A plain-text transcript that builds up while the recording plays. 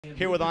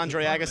Here with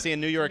Andre Agassi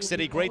in New York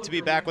City. Great to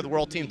be back with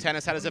World Team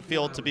Tennis. How does it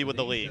feel to be with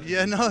the league?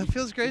 Yeah, no, it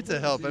feels great to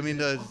help. I mean,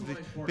 to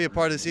be a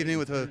part of this evening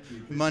with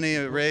money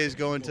raised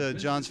going to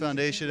John's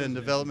Foundation and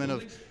development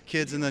of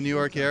kids in the New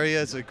York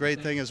area is a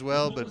great thing as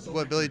well. But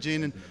what Billie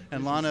Jean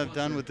and Lana have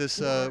done with this,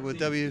 with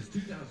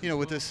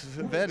this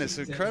event is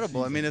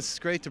incredible. I mean, it's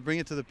great to bring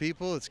it to the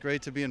people. It's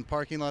great to be in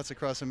parking lots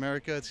across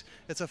America.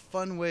 It's a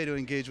fun way to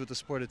engage with the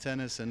sport of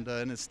tennis, and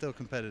it's still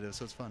competitive,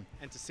 so it's fun.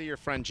 And to see your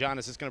friend John,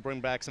 is this going to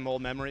bring back some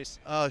old memories?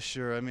 Oh,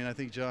 sure. I mean, I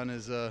think John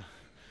is.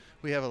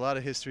 We have a lot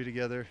of history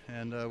together,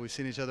 and we've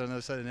seen each other on the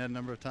other side of the net a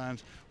number of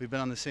times. We've been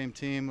on the same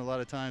team a lot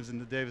of times in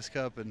the Davis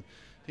Cup, and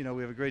we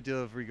have a great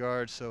deal of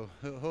regard. So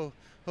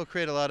he'll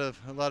create a lot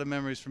of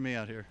memories for me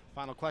out here.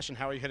 Final question: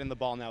 how are you hitting the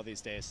ball now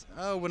these days?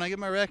 Oh, when I get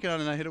my racket on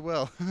and I hit it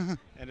well.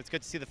 And it's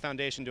good to see the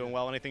foundation doing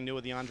well. Anything new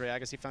with the Andre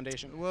Agassi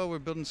Foundation? Well, we're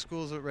building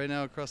schools right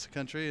now across the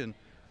country, and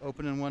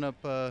opening one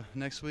up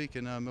next week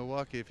in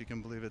Milwaukee, if you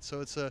can believe it. So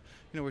it's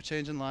we're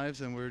changing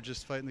lives, and we're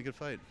just fighting the good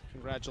fight.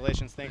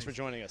 Congratulations! Thanks for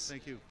joining us.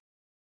 Thank you.